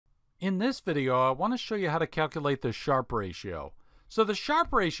In this video, I want to show you how to calculate the Sharpe ratio. So the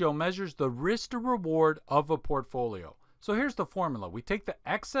Sharpe ratio measures the risk to reward of a portfolio. So here's the formula. We take the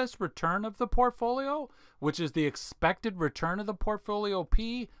excess return of the portfolio, which is the expected return of the portfolio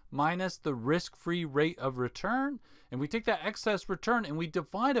P minus the risk-free rate of return. And we take that excess return and we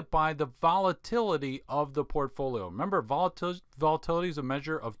divide it by the volatility of the portfolio. Remember, volatility is a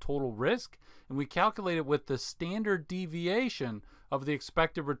measure of total risk, and we calculate it with the standard deviation of the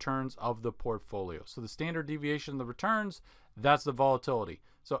expected returns of the portfolio. So the standard deviation of the returns, that's the volatility.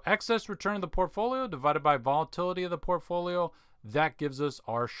 So excess return of the portfolio divided by volatility of the portfolio, that gives us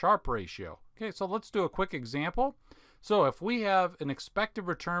our Sharpe ratio. Okay, so let's do a quick example. So if we have an expected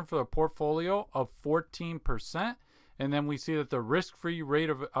return for the portfolio of 14%, and then we see that the risk-free rate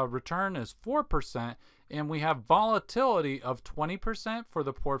of return is 4%, and we have volatility of 20% for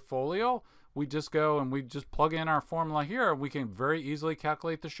the portfolio, we just go and we just plug in our formula here, and we can very easily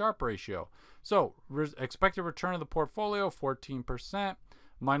calculate the Sharpe ratio. So expected return of the portfolio, 14%,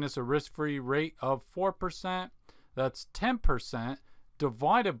 minus a risk-free rate of 4%, that's 10%,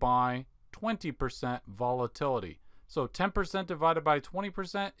 divided by 20% volatility. So 10% divided by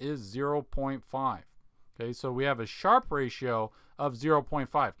 20% is 0.5. Okay, so we have a Sharpe ratio of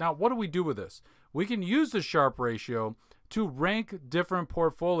 0.5. Now, what do we do with this? We can use the Sharpe ratio to rank different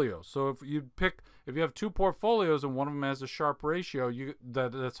portfolios. So if you have two portfolios and one of them has a Sharpe ratio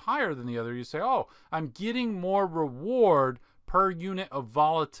that's higher than the other, you say, oh, I'm getting more reward per unit of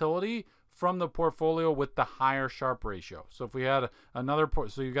volatility from the portfolio with the higher Sharpe ratio. So if we had another,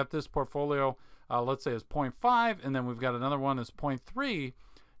 so you got this portfolio, let's say it's 0.5, and then we've got another one that's 0.3,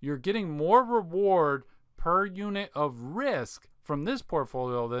 you're getting more reward per unit of risk from this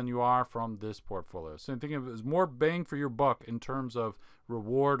portfolio than you are from this portfolio. So think of it as more bang for your buck in terms of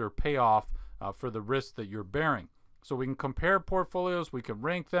reward or payoff for the risk that you're bearing. So we can compare portfolios, we can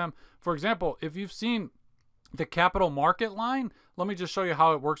rank them. For example, if you've seen the capital market line, let me just show you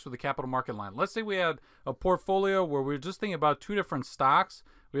how it works with the capital market line. Let's say we had a portfolio where we were just thinking about two different stocks.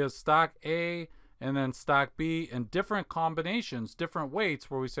 We have stock A and then stock B, and different combinations, different weights,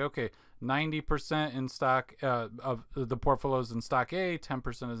 where we say, okay, 90% in stock of the portfolios in stock A,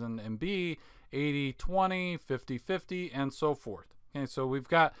 10% is in B, 80-20, 50-50, and so forth. Okay, so we've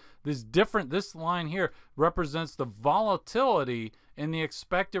got this line here represents the volatility in the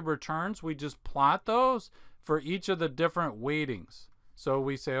expected returns. We just plot those for each of the different weightings. So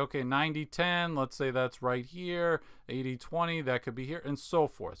we say, okay, 90-10, let's say that's right here, 80-20, that could be here, and so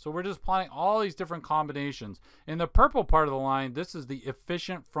forth. So we're just plotting all these different combinations. In the purple part of the line, this is the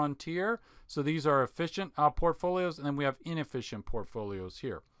efficient frontier. So these are efficient portfolios, and then we have inefficient portfolios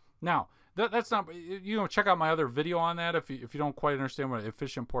here. Now, that's not, check out my other video on that if you don't quite understand what an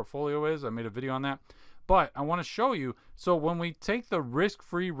efficient portfolio is. I made a video on that. But I want to show you, so when we take the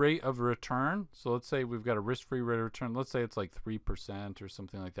risk-free rate of return, so let's say we've got a risk-free rate of return, let's say it's like 3% or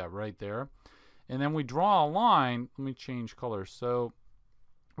something like that right there. And then we draw a line, let me change colors. So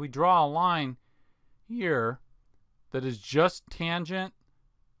we draw a line here that is just tangent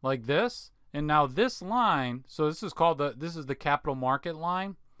like this. And now this line, so this is called this is the capital market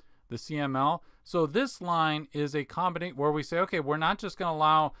line, the CML. So this line is a combination where we say, okay, we're not just going to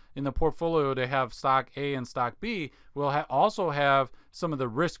allow in the portfolio to have stock A and stock B. We'll also have some of the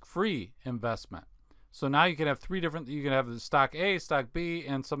risk-free investment. So now you can have you can have the stock A, stock B,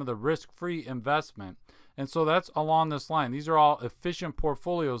 and some of the risk-free investment. And so that's along this line. These are all efficient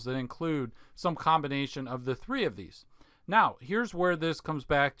portfolios that include some combination of the three of these. Now, here's where this comes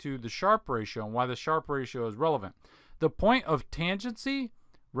back to the Sharpe ratio and why the Sharpe ratio is relevant. The point of tangency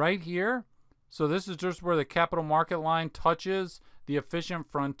right here, so this is just where the capital market line touches the efficient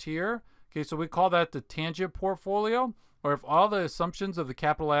frontier. Okay, so we call that the tangent portfolio, or if all the assumptions of the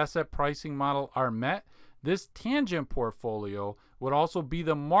capital asset pricing model are met, this tangent portfolio would also be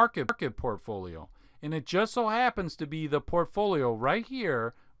the market portfolio. And it just so happens to be the portfolio right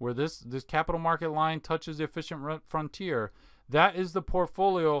here where this capital market line touches the efficient frontier. That is the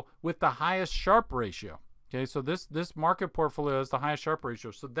portfolio with the highest Sharpe ratio. Okay, so this market portfolio has the highest Sharpe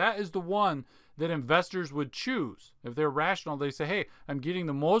ratio. So that is the one that investors would choose. If they're rational, they say, hey, I'm getting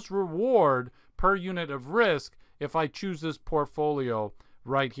the most reward per unit of risk if I choose this portfolio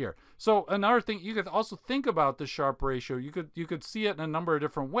right here. So another thing, you could also think about the Sharpe ratio. You could see it in a number of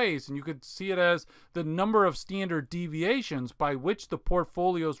different ways, and you could see it as the number of standard deviations by which the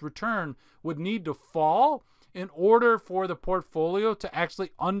portfolio's return would need to fall in order for the portfolio to actually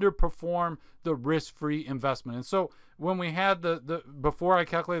underperform the risk-free investment. And so when we had before I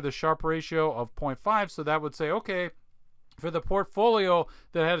calculated the Sharpe ratio of 0.5, so that would say, okay, for the portfolio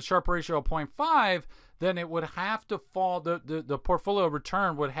that had a Sharpe ratio of 0.5, then it would have to fall, the portfolio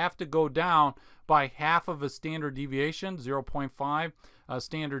return would have to go down by half of a standard deviation, 0.5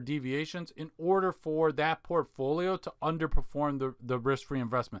 standard deviations, in order for that portfolio to underperform the risk-free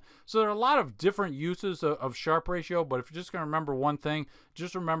investment. So there are a lot of different uses of Sharpe ratio, but if you're just going to remember one thing,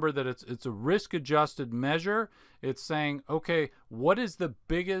 just remember that it's a risk-adjusted measure. It's saying, okay, what is the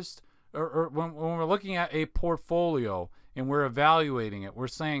biggest, or when we're looking at a portfolio and we're evaluating it, we're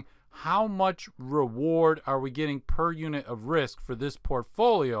saying, how much reward are we getting per unit of risk for this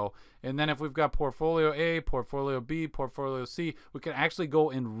portfolio? And then if we've got portfolio A, portfolio B, portfolio C, we can actually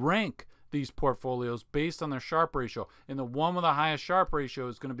go and rank these portfolios based on their Sharpe ratio. And the one with the highest Sharpe ratio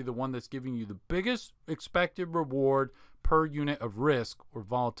is going to be the one that's giving you the biggest expected reward per unit of risk or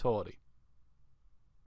volatility.